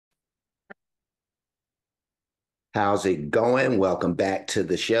How's it going? Welcome back to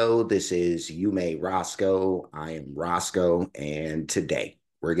the show. This is You Made Roscoe. I am Roscoe, and today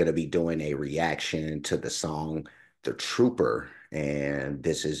we're going to be doing a reaction to the song The Trooper, and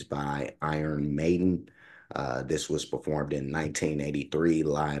this is by Iron Maiden. This was performed in 1983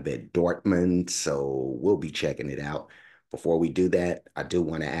 live at Dortmund, so we'll be checking it out. Before we do that, I do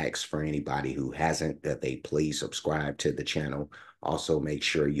want to ask for anybody who hasn't that they please subscribe to the channel. Also, make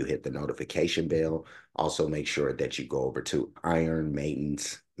sure you hit the notification bell. Also, make sure that you go over to Iron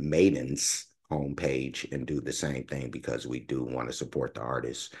Maiden's homepage and do the same thing because we do want to support the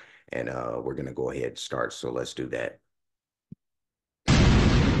artists. And we're gonna go ahead and start. So let's do that.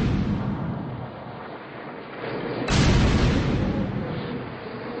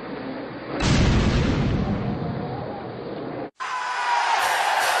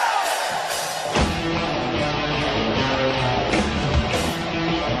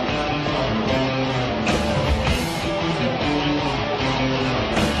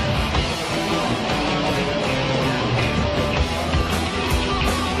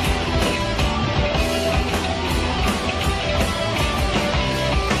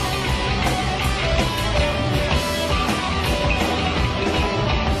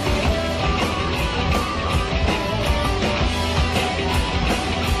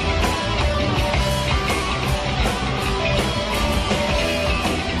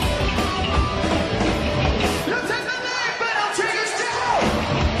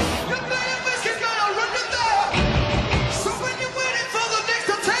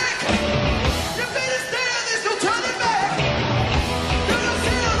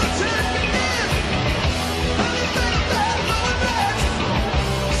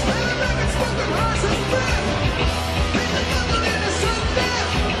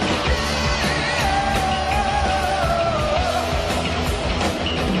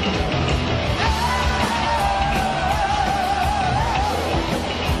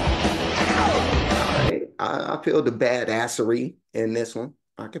 I feel the badassery in this one.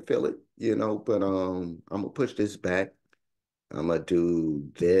 I can feel it, but I'm gonna push this back. I'm gonna do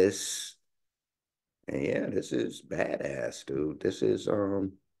this. And yeah, this is badass, dude. This is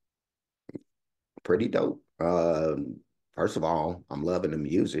pretty dope. First of all, I'm loving the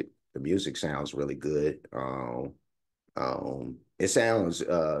music. The music sounds really good. It sounds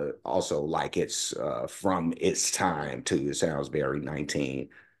also like it's from its time too. It sounds very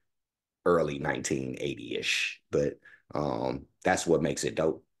early 1980-ish, but that's what makes it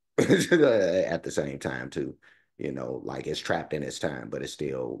dope at the same time too. Like it's trapped in its time, but it's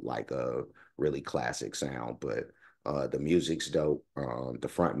still like a really classic sound. But the music's dope. The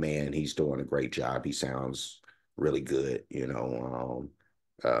front man, he's doing a great job. He sounds really good,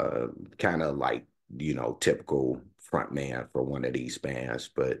 kind of like, typical front man for one of these bands.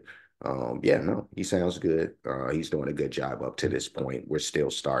 But yeah, no, he sounds good. He's doing a good job up to this point. We're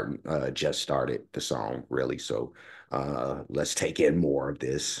still starting, just started the song, really. So let's take in more of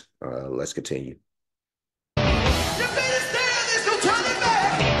this. Let's continue.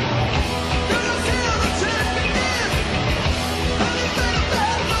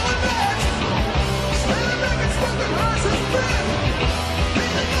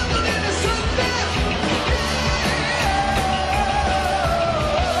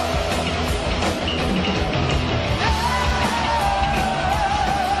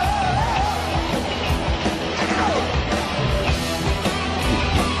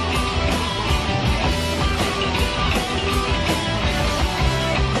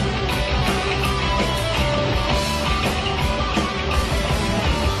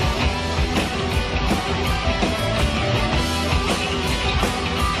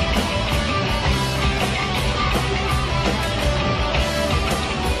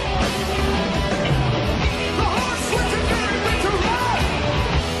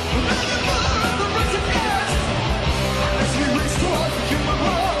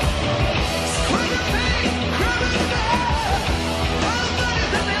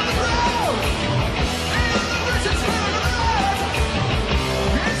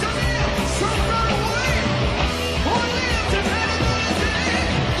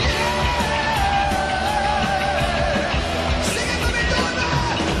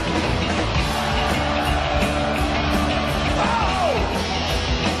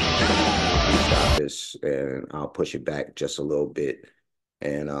 This and I'll push it back just a little bit.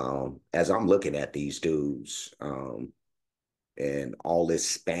 And as I'm looking at these dudes, and all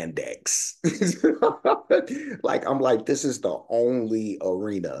this spandex, like I'm like, this is the only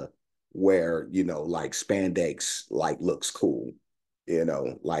arena where, like spandex like looks cool,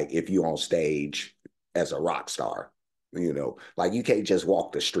 like if you on stage as a rock star, like you can't just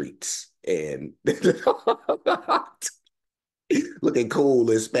walk the streets and looking cool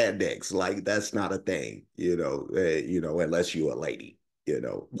in spandex. Like that's not a thing, unless you're a lady, you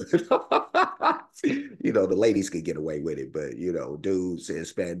know. The ladies could get away with it, but dudes in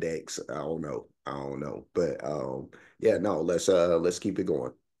spandex, I don't know. I don't know. But yeah, no, let's keep it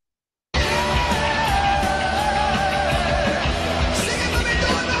going.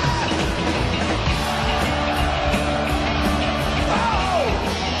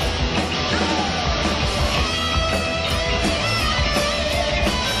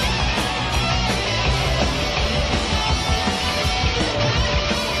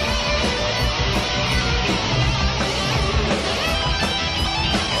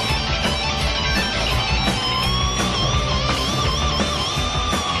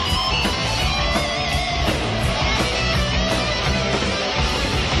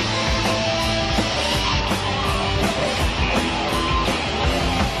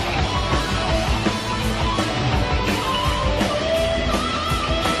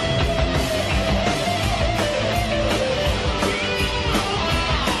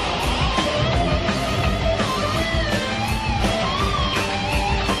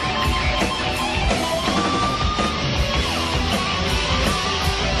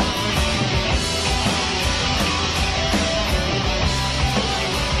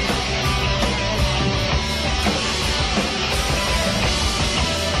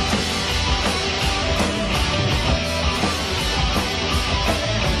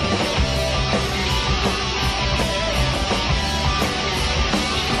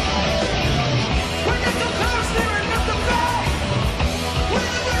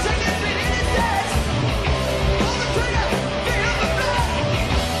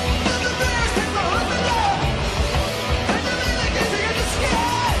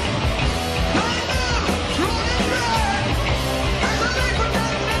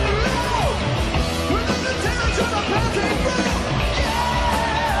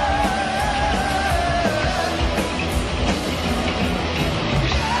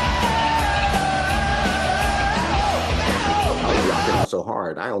 So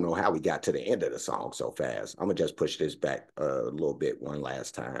hard. I don't know how we got to the end of the song so fast. I'm gonna just push this back a little bit one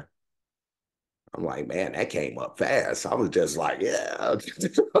last time. I'm like, man, that came up fast. I was just like, yeah,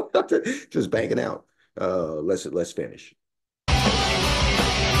 just banging out. Let's finish.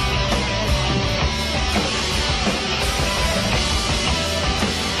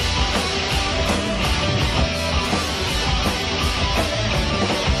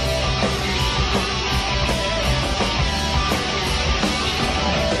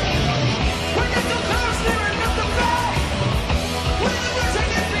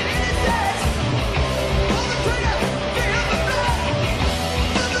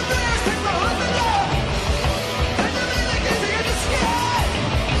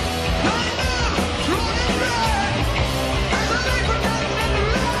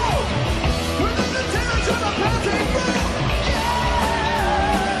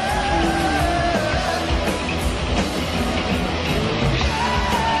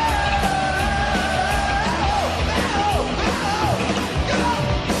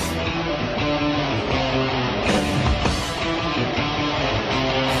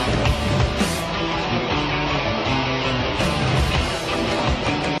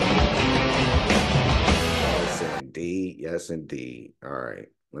 Yes, indeed. All right.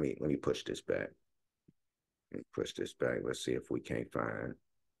 Let me push this back. Let me push this back. Let's see if we can't find,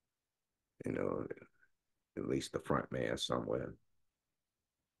 you know, at least the front man somewhere.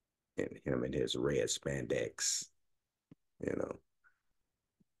 And him in his red spandex. You know.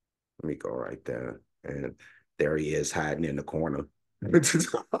 Let me go right there. And there he is hiding in the corner.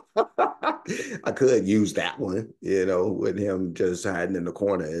 I could use that one, with him just hiding in the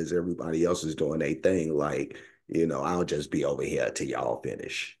corner as everybody else is doing their thing. Like, I'll just be over here till y'all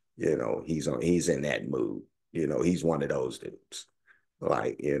finish. He's in that mood. He's one of those dudes.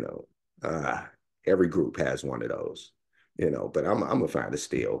 Like, uh, every group has one of those, but I'm gonna find a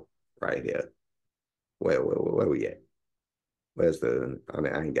steal right here. Where we at? I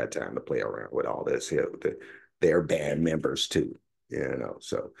ain't got time to play around with all this here. They're band members too,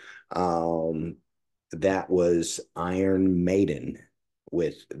 So that was Iron Maiden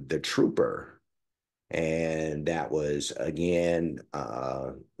with The Trooper. And that was again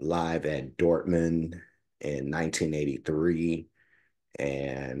live at Dortmund in 1983.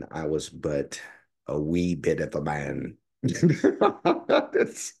 And I was but a wee bit of a man.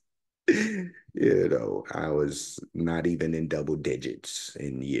 I was not even in double digits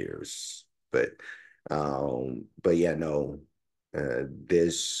in years. But yeah, no,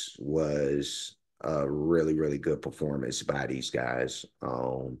 this was a really, really good performance by these guys.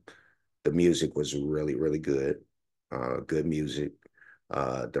 The music was really, really good. Good music.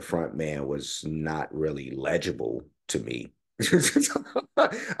 The front man was not really legible to me. I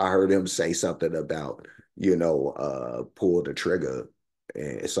heard him say something about, pull the trigger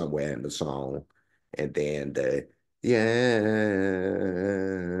somewhere in the song. And then the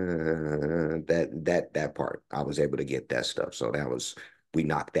that part, I was able to get that stuff. So we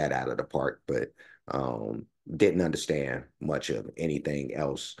knocked that out of the park, but didn't understand much of anything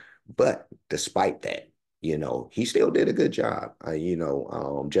else. But despite that, he still did a good job.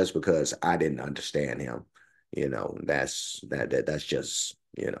 Just because I didn't understand him, that's just,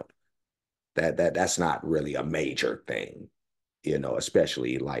 that's not really a major thing,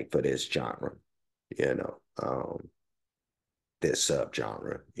 especially like for this genre, you know, this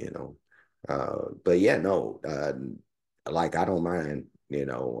subgenre, But yeah, no, like I don't mind,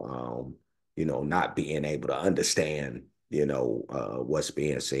 not being able to understand, what's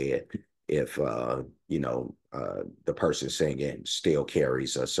being said if the person singing still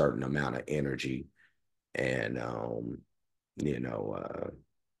carries a certain amount of energy and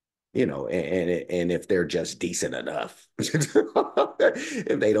you know, and if they're just decent enough,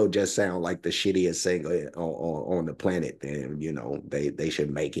 if they don't just sound like the shittiest singer on the planet, then they should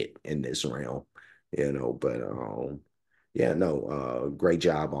make it in this realm, But yeah, no, great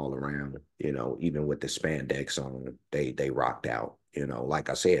job all around. Even with the spandex on, they rocked out. Like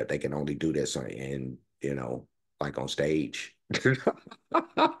I said, they can only do this like on stage,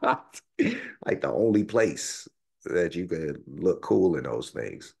 like the only place that you could look cool in those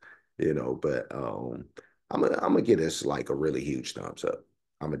things. But I'm gonna give this like a really huge thumbs up.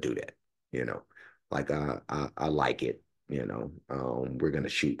 I'm gonna do that, you know. Like I like it, we're gonna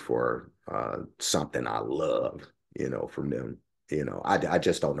shoot for something I love, from them. I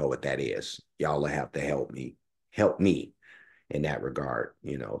just don't know what that is. Y'all will have to help me in that regard,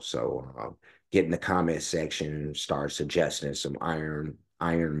 So get in the comment section, start suggesting some Iron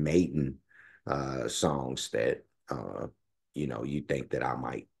Maiden songs that you think that I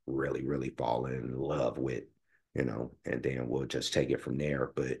might really, really fall in love with, and then we'll just take it from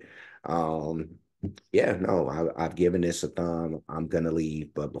there. But um, yeah, no, I've given this a thumb. I'm gonna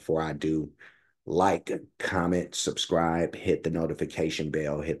leave, but before I do, like, comment, subscribe, hit the notification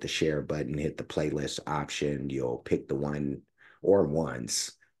bell, hit the share button, hit the playlist option. You'll pick the one or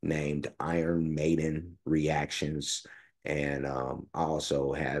ones named Iron Maiden Reactions. And I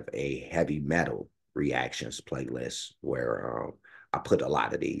also have a heavy metal reactions playlist where I put a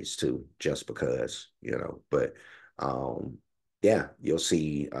lot of these too, just because, But um, yeah, you'll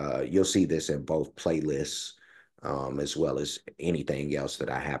see this in both playlists, as well as anything else that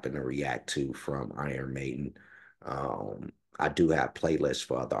I happen to react to from Iron Maiden. I do have playlists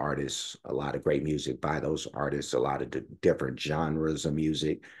for other artists, a lot of great music by those artists, a lot of different genres of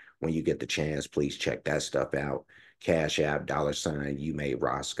music. When you get the chance, please check that stuff out. Cash App, $ you made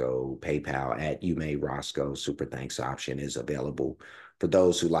Roscoe, PayPal at you made Roscoe. Super thanks option is available for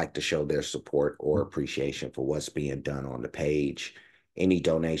those who like to show their support or appreciation for what's being done on the page. Any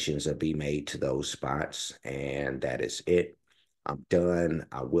donations will be made to those spots, and that is it. I'm done.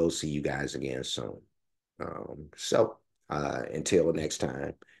 I will see you guys again soon. So until next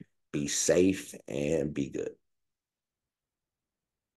time, be safe and be good.